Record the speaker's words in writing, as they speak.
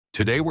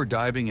Today we're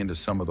diving into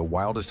some of the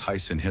wildest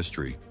heists in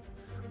history.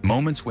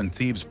 Moments when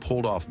thieves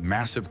pulled off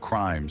massive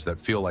crimes that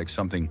feel like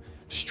something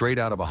straight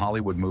out of a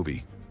Hollywood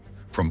movie.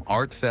 From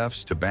art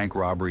thefts to bank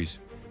robberies,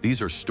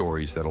 these are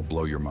stories that'll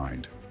blow your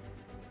mind.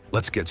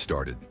 Let's get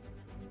started.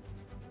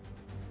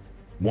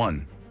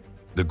 1.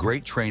 The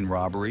Great Train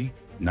Robbery,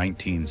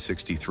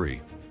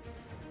 1963.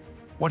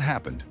 What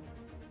happened?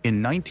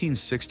 In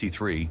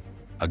 1963,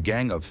 a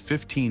gang of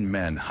 15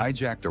 men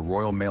hijacked a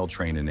Royal Mail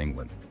train in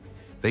England.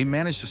 They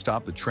managed to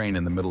stop the train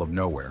in the middle of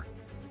nowhere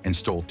and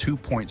stole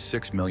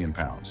 £2.6 million,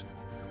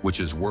 which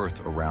is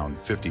worth around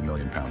 £50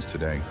 million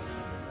today.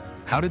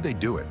 How did they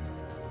do it?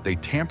 They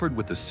tampered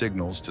with the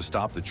signals to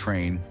stop the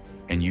train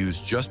and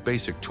used just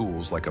basic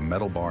tools like a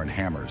metal bar and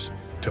hammers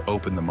to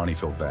open the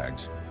money-filled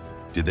bags.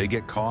 Did they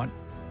get caught?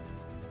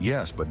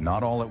 Yes, but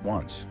not all at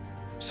once.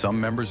 Some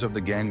members of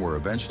the gang were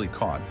eventually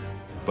caught,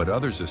 but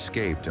others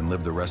escaped and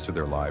lived the rest of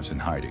their lives in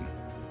hiding.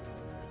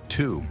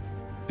 2.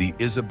 The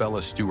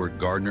Isabella Stewart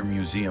Gardner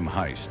Museum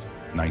Heist,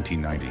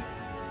 1990.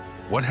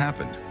 What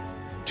happened?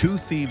 Two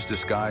thieves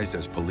disguised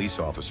as police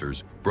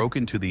officers broke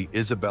into the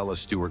Isabella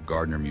Stewart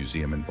Gardner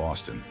Museum in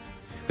Boston.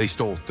 They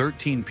stole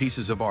 13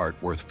 pieces of art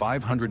worth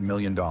 $500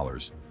 million,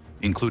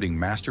 including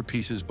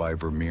masterpieces by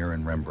Vermeer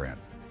and Rembrandt.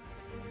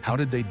 How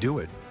did they do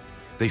it?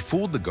 They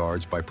fooled the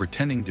guards by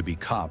pretending to be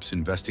cops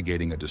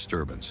investigating a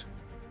disturbance.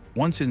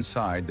 Once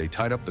inside, they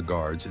tied up the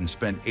guards and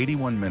spent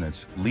 81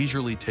 minutes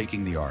leisurely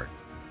taking the art.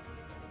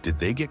 Did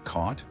they get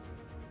caught?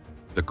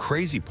 The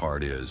crazy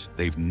part is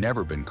they've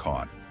never been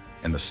caught,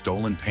 and the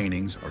stolen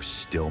paintings are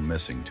still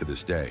missing to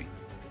this day.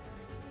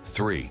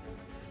 3.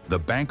 The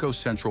Banco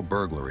Central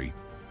Burglary,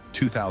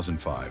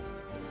 2005.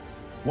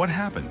 What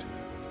happened?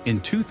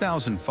 In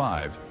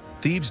 2005,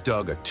 thieves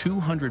dug a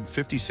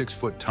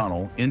 256-foot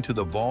tunnel into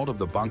the vault of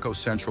the Banco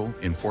Central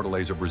in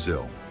Fortaleza,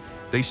 Brazil.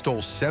 They stole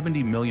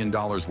 $70 million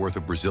worth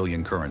of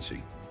Brazilian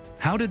currency.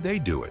 How did they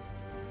do it?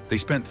 They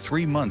spent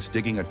 3 months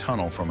digging a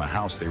tunnel from a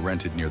house they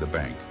rented near the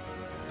bank.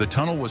 The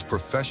tunnel was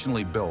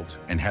professionally built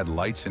and had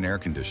lights and air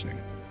conditioning.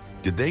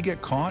 Did they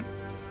get caught?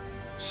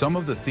 Some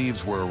of the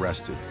thieves were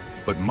arrested,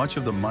 but much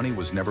of the money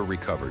was never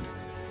recovered,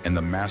 and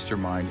the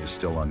mastermind is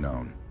still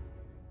unknown.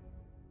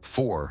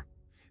 4.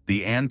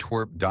 The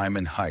Antwerp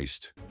Diamond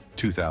Heist,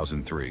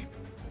 2003.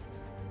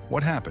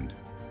 What happened?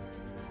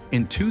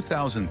 In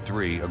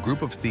 2003, a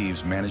group of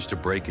thieves managed to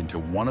break into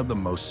one of the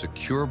most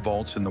secure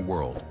vaults in the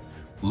world,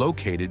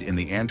 located in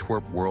the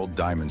Antwerp World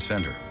Diamond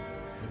Center.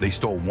 They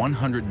stole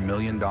 $100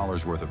 million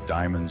worth of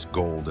diamonds,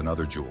 gold, and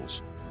other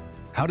jewels.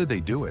 How did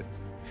they do it?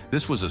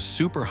 This was a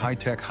super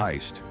high-tech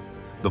heist.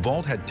 The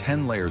vault had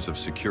 10 layers of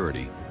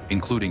security,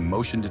 including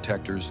motion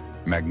detectors,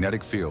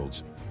 magnetic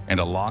fields,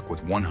 and a lock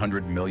with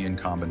 100 million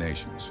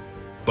combinations.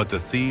 But the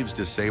thieves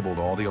disabled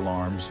all the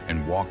alarms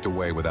and walked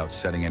away without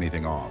setting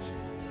anything off.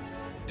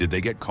 Did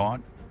they get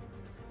caught?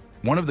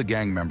 One of the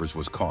gang members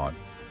was caught,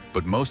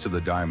 but most of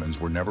the diamonds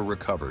were never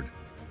recovered,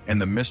 and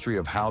the mystery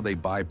of how they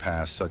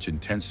bypassed such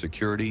intense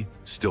security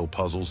still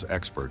puzzles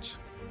experts.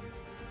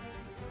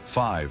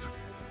 5.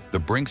 The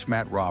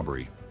Brinksmat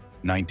Robbery,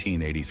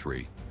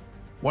 1983.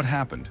 What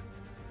happened?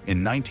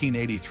 In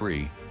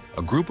 1983,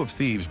 a group of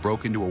thieves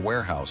broke into a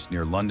warehouse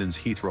near London's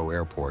Heathrow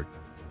Airport,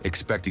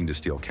 expecting to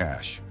steal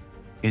cash.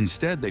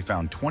 Instead, they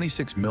found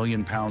 £26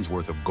 million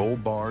worth of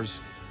gold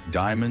bars,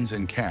 diamonds,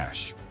 and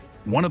cash,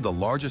 one of the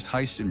largest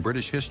heists in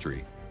British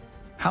history.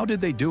 How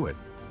did they do it?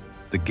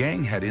 The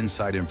gang had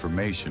inside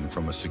information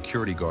from a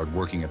security guard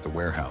working at the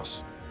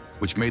warehouse,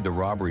 which made the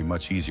robbery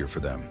much easier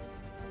for them.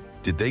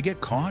 Did they get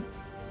caught?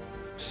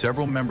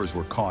 Several members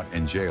were caught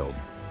and jailed,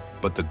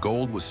 but the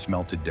gold was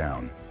smelted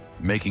down,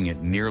 making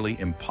it nearly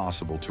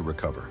impossible to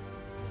recover.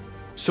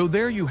 So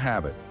there you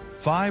have it,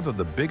 5 of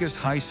the biggest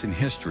heists in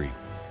history.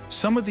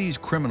 Some of these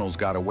criminals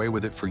got away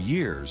with it for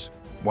years,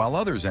 while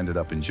others ended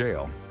up in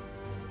jail.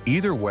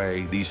 Either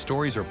way, these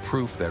stories are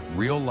proof that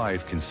real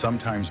life can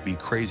sometimes be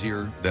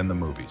crazier than the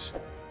movies.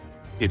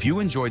 If you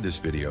enjoyed this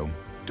video,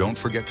 don't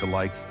forget to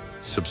like,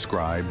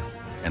 subscribe,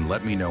 and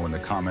let me know in the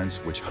comments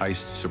which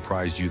heist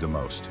surprised you the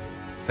most.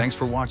 Thanks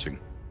for watching.